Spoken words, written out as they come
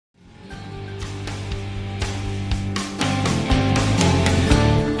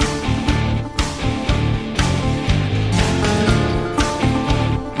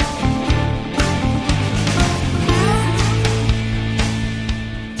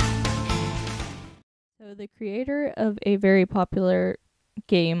So the creator of a very popular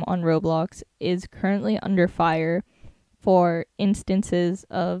game on Roblox is currently under fire for instances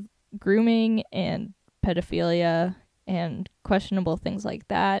of grooming and pedophilia and questionable things like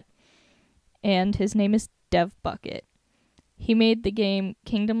that. And his name is Devbuckette. He made the game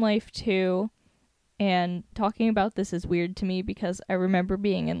Kingdom Life 2, and talking about this is weird to me because I remember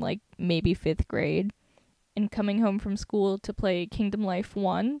being in like maybe 5th grade and coming home from school to play Kingdom Life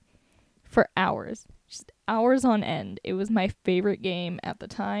 1 for hours. Just hours on end. It was my favorite game at the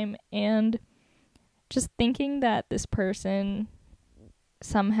time, and just thinking that this person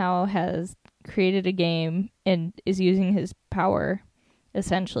somehow has created a game and is using his power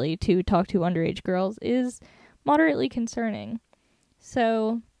essentially to talk to underage girls is moderately concerning.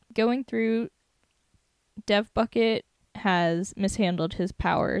 So going through, Devbuckette has mishandled his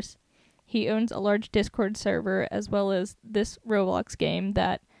powers. He owns a large Discord server as well as this Roblox game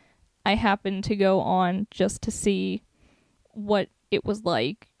that I happened to go on just to see what it was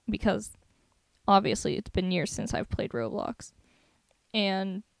like, because obviously it's been years since I've played Roblox.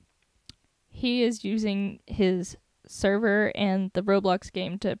 And he is using his server and the Roblox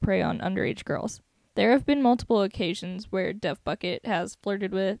game to prey on underage girls. There have been multiple occasions where Devbuckette has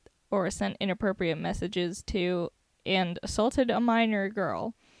flirted with or sent inappropriate messages to and assaulted a minor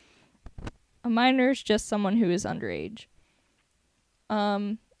girl. A minor is just someone who is underage.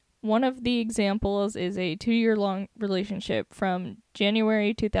 One of the examples is a 2-year-long relationship from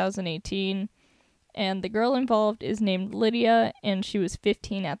January 2018, and the girl involved is named Lydia, and she was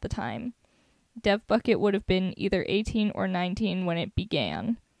 15 at the time. Devbuckette would have been either 18 or 19 when it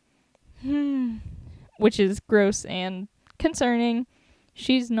began. Which is gross and concerning.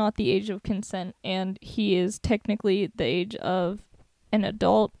 She's not the age of consent, and he is technically the age of an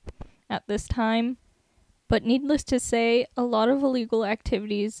adult at this time. But needless to say, a lot of illegal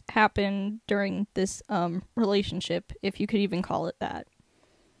activities happened during this relationship, if you could even call it that.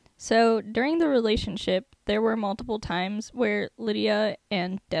 So during the relationship, there were multiple times where Lydia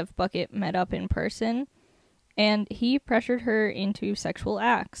and Devbuckette met up in person, and he pressured her into sexual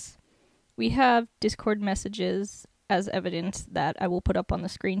acts. We have Discord messages as evidence that I will put up on the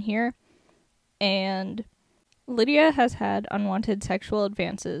screen here, and Lydia has had unwanted sexual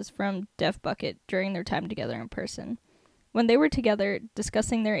advances from Devbuckette during their time together in person, when they were together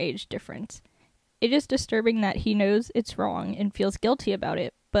discussing their age difference. It is disturbing that he knows it's wrong and feels guilty about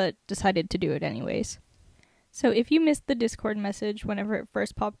it, but decided to do it anyways. So if you missed the Discord message whenever it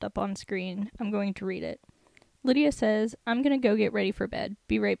first popped up on screen, I'm going to read it. Lydia says, "I'm gonna go get ready for bed.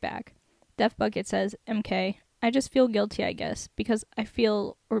 Be right back." Devbuckette says, "MK, I just feel guilty, I guess, because I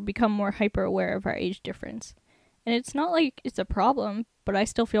feel or become more hyper aware of our age difference. And it's not like it's a problem, but I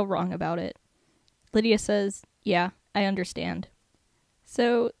still feel wrong about it." Lydia says, "Yeah, I understand."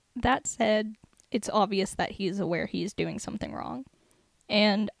 So, that said, it's obvious that he's aware he's doing something wrong.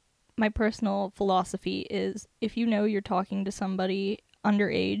 And my personal philosophy is, if you know you're talking to somebody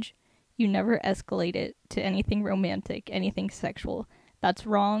underage, you never escalate it to anything romantic, anything sexual. That's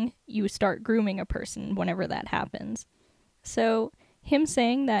wrong. You start grooming a person whenever that happens. So, him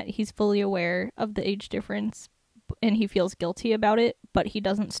saying that he's fully aware of the age difference and he feels guilty about it, but he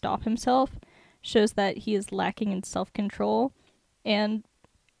doesn't stop himself, shows that he is lacking in self-control. And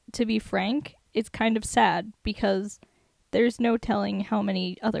to be frank, it's kind of sad because there's no telling how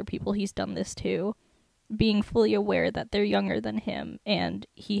many other people he's done this to, being fully aware that they're younger than him and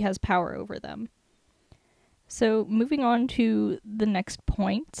he has power over them. So moving on to the next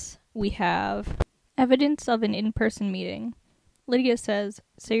point, we have evidence of an in-person meeting. Lydia says,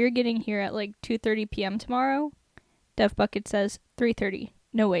 "So you're getting here at like 2:30 p.m. tomorrow?" Devbuckette says, 3:30.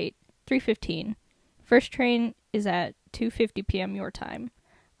 No, wait, 3:15. First train is at 2:50 p.m. your time.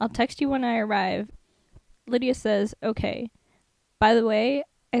 I'll text you when I arrive. Lydia says, "Okay. By the way,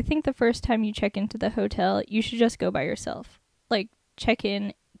 I think the first time you check into the hotel, you should just go by yourself. Like, check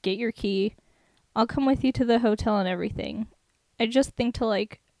in, get your key. I'll come with you to the hotel and everything. I just think to,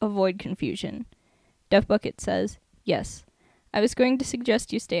 like, avoid confusion." Devbuckette says, "Yes. I was going to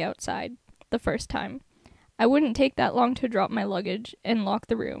suggest you stay outside the first time. I wouldn't take that long to drop my luggage and lock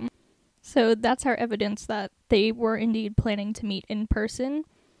the room." So that's our evidence that they were indeed planning to meet in person.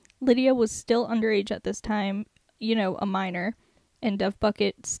 Lydia was still underage at this time, a minor, and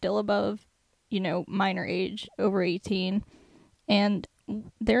Devbuckette still above, minor age, over 18. And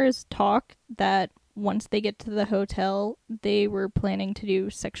there is talk that once they get to the hotel, they were planning to do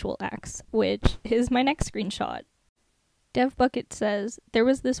sexual acts, which is my next screenshot. Devbuckette says, "There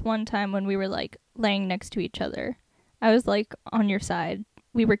was this one time when we were, like, laying next to each other. I was, like, on your side.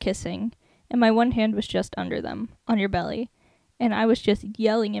 We were kissing, and my one hand was just under them, on your belly. And I was just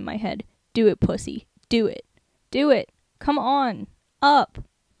yelling in my head, 'Do it, pussy. Do it. Do it. Come on. Up.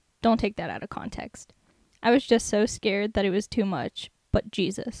 Don't take that out of context. I was just so scared that it was too much, but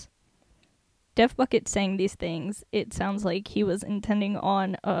Jesus. Devbuckette saying these things, it sounds like he was intending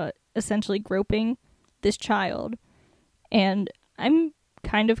on essentially groping this child, and I'm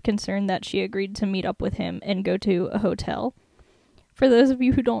kind of concerned that she agreed to meet up with him and go to a hotel. For those of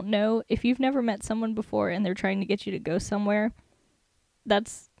you who don't know, if you've never met someone before and they're trying to get you to go somewhere,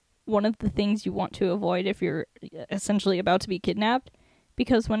 that's one of the things you want to avoid if you're essentially about to be kidnapped,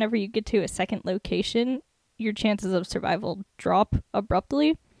 because whenever you get to a second location, your chances of survival drop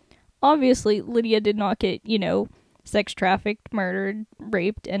abruptly. Obviously, Lydia did not get, sex trafficked, murdered,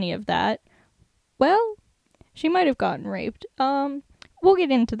 raped, any of that. Well, she might have gotten raped. We'll get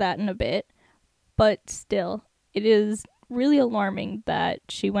into that in a bit, but still, it is really alarming that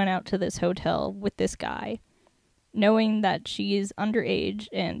she went out to this hotel with this guy, knowing that she is underage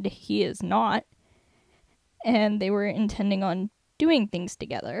and he is not, and they were intending on doing things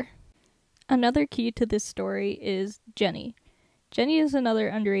together. Another key to this story is Jenny. Jenny is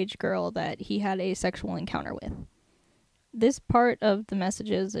another underage girl that he had a sexual encounter with. This part of the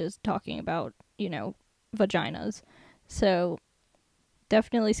messages is talking about, vaginas. So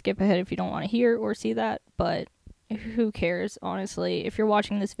definitely skip ahead if you don't want to hear or see that, but who cares, honestly. If you're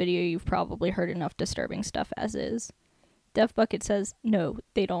watching this video, you've probably heard enough disturbing stuff as is. Devbuckette says, no,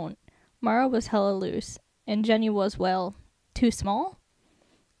 they don't. Mara was hella loose, and Jenny was, well, too small?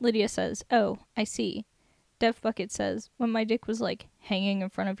 Lydia says, oh, I see. Devbuckette says, when my dick was, hanging in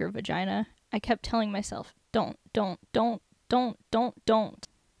front of your vagina, I kept telling myself, don't.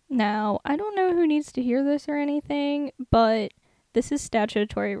 Now, I don't know who needs to hear this or anything, but this is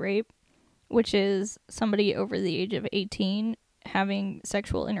statutory rape, which is somebody over the age of 18 having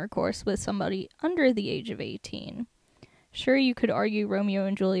sexual intercourse with somebody under the age of 18. Sure, you could argue Romeo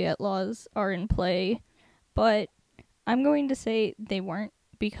and Juliet laws are in play, but I'm going to say they weren't,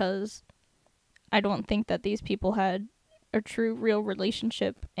 because I don't think that these people had a true, real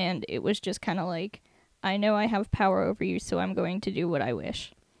relationship, and it was just kind of like, I know I have power over you, so I'm going to do what I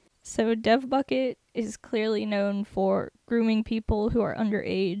wish. So Devbuckette is clearly known for grooming people who are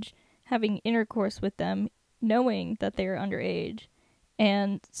underage, having intercourse with them, knowing that they are underage.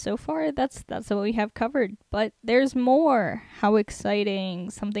 And so far, that's what we have covered. But there's more. How exciting.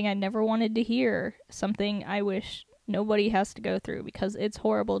 Something I never wanted to hear. Something I wish nobody has to go through, because it's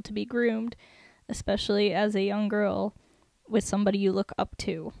horrible to be groomed, especially as a young girl with somebody you look up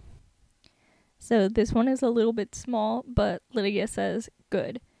to. So this one is a little bit small, but Lydia says,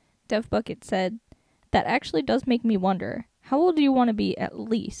 good. Devbuckette said, that actually does make me wonder, how old do you want to be at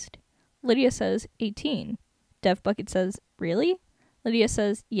least? Lydia says, 18. Devbuckette says, really? Lydia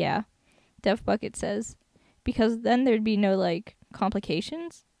says, yeah. Devbuckette says, because then there'd be no,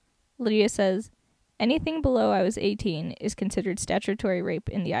 complications? Lydia says, anything below I was 18 is considered statutory rape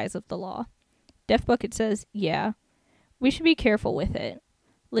in the eyes of the law. Devbuckette says, yeah. We should be careful with it.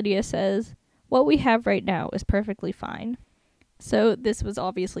 Lydia says, what we have right now is perfectly fine. So this was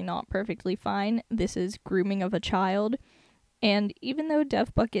obviously not perfectly fine. This is grooming of a child. And even though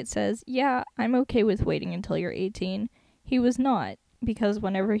Devbuckette says, yeah, I'm okay with waiting until you're 18, he was not. Because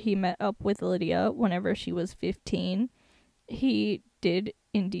whenever he met up with Lydia, whenever she was 15, he did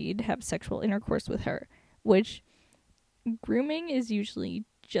indeed have sexual intercourse with her. Which, grooming is usually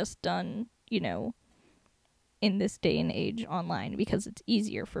just done, in this day and age online, because it's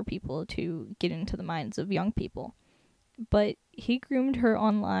easier for people to get into the minds of young people. But he groomed her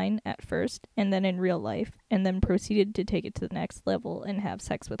online at first, and then in real life, and then proceeded to take it to the next level and have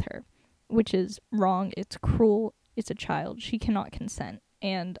sex with her, which is wrong. It's cruel. It's a child. She cannot consent.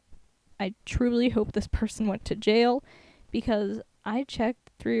 And I truly hope this person went to jail, because I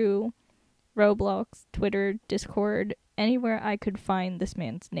checked through Roblox, Twitter, Discord, anywhere I could find this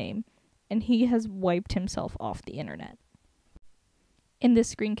man's name, and he has wiped himself off the internet. In this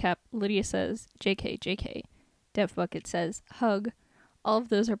screen cap, Lydia says, JK, JK. Devbuckette says, hug. All of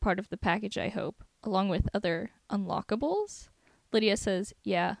those are part of the package, I hope, along with other unlockables? Lydia says,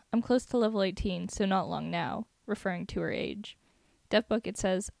 yeah, I'm close to level 18, so not long now, referring to her age. Devbuckette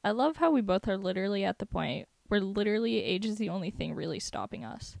says, I love how we both are literally at the point where literally age is the only thing really stopping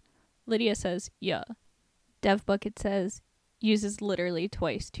us. Lydia says, yeah. Devbuckette says, uses literally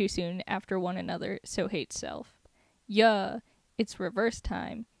twice too soon after one another, so hates self. Yeah, it's reverse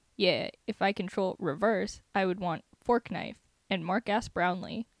time. Yeah, if I control reverse, I would want fork knife, and Mark asked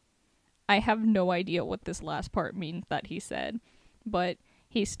Brownlee. I have no idea what this last part means that he said, but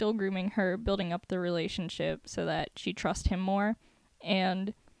he's still grooming her, building up the relationship so that she trusts him more,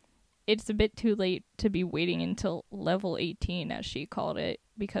 and it's a bit too late to be waiting until level 18, as she called it,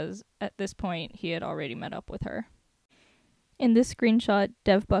 because at this point he had already met up with her. In this screenshot,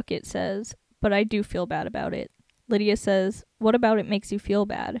 Devbuckette says, "But I do feel bad about it." Lydia says, "What about it makes you feel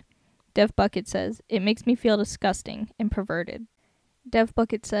bad?" Devbuckette says, "It makes me feel disgusting and perverted."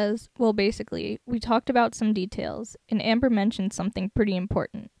 Devbuckette says, "Well, basically, we talked about some details, and Amber mentioned something pretty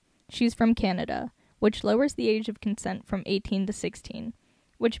important. She's from Canada, which lowers the age of consent from 18 to 16,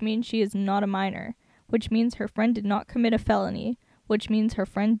 which means she is not a minor, which means her friend did not commit a felony, which means her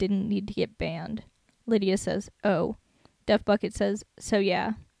friend didn't need to get banned." Lydia says, "Oh." Devbuckette says, "So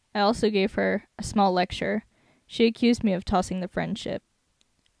yeah, I also gave her a small lecture. She accused me of tossing the friendship."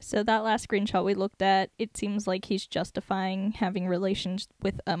 So that last screenshot we looked at, it seems like he's justifying having relations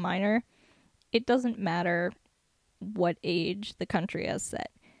with a minor. It doesn't matter what age the country has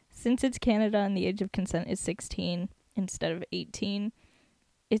set. Since it's Canada and the age of consent is 16 instead of 18,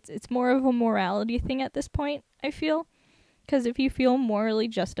 it's more of a morality thing at this point, I feel. Because if you feel morally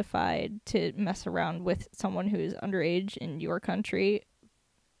justified to mess around with someone who's underage in your country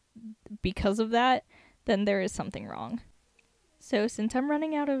because of that, then there is something wrong. So since I'm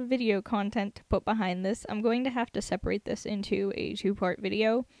running out of video content to put behind this, I'm going to have to separate this into a 2-part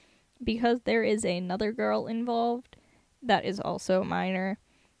video, because there is another girl involved that is also a minor,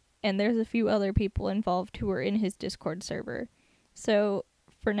 and there's a few other people involved who are in his Discord server. So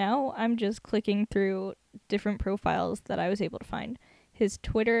for now, I'm just clicking through different profiles that I was able to find. His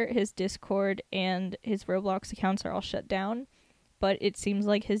Twitter, his Discord, and his Roblox accounts are all shut down, but it seems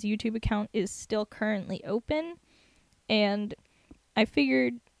like his YouTube account is still currently open, and I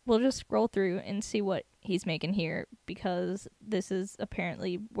figured we'll just scroll through and see what he's making here, because this is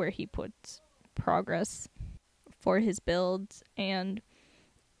apparently where he puts progress for his builds, and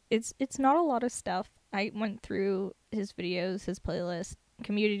it's not a lot of stuff. I went through his videos, his playlist,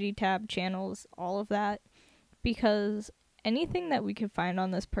 community tab, channels, all of that, because anything that we could find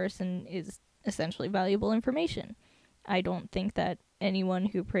on this person is essentially valuable information. I don't think that anyone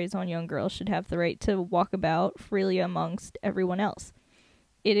who preys on young girls should have the right to walk about freely amongst everyone else.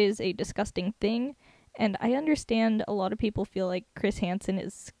 It is a disgusting thing, and I understand a lot of people feel like Chris Hansen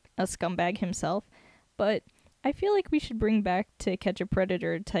is a scumbag himself, but I feel like we should bring back To Catch a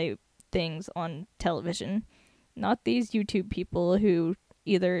Predator type things on television. Not these YouTube people who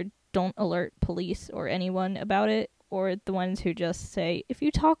either don't alert police or anyone about it, or the ones who just say, "If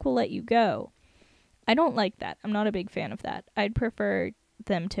you talk, we'll let you go." I don't like that. I'm not a big fan of that. I'd prefer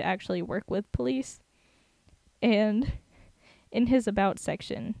them to actually work with police. And in his About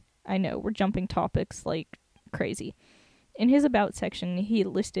section, I know we're jumping topics like crazy. In his About section, he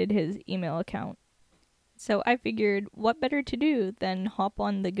listed his email account. So I figured, what better to do than hop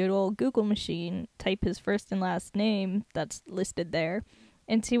on the good old Google machine, type his first and last name that's listed there,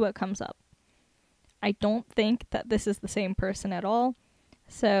 and see what comes up. I don't think that this is the same person at all,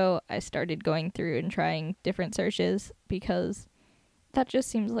 so I started going through and trying different searches, because that just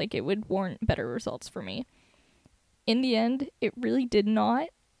seems like it would warrant better results for me. In the end, it really did not.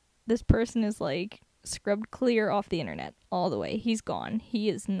 This person is like scrubbed clear off the internet all the way. He's gone. He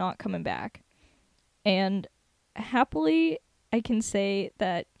is not coming back. And happily, I can say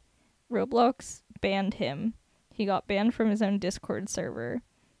that Roblox banned him. He got banned from his own Discord server,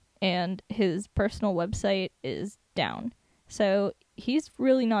 and his personal website is down. So he's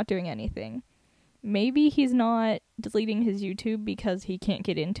really not doing anything. Maybe he's not deleting his YouTube because he can't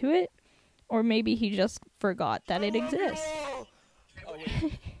get into it, or maybe he just forgot that it exists.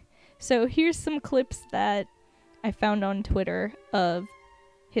 So here's some clips that I found on Twitter of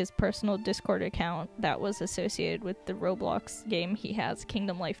his personal Discord account that was associated with the Roblox game he has,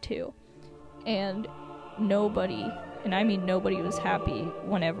 Kingdom Life 2. And nobody, and I mean nobody, was happy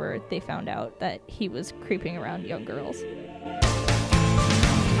whenever they found out that he was creeping around young girls.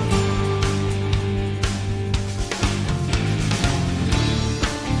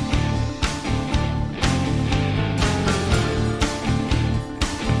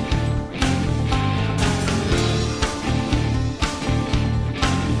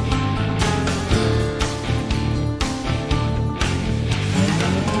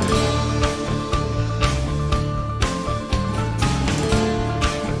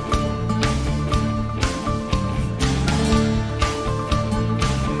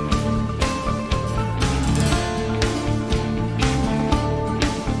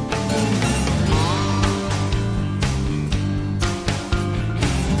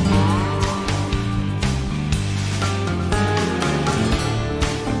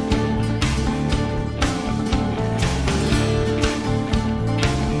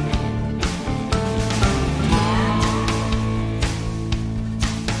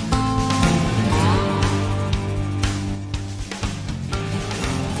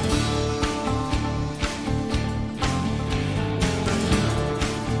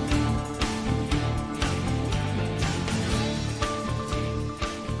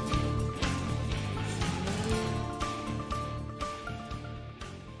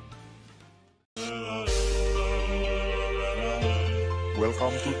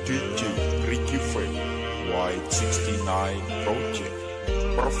 Welcome to DJ Ricky Fake White 69 Project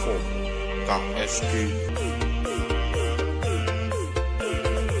Perform KSG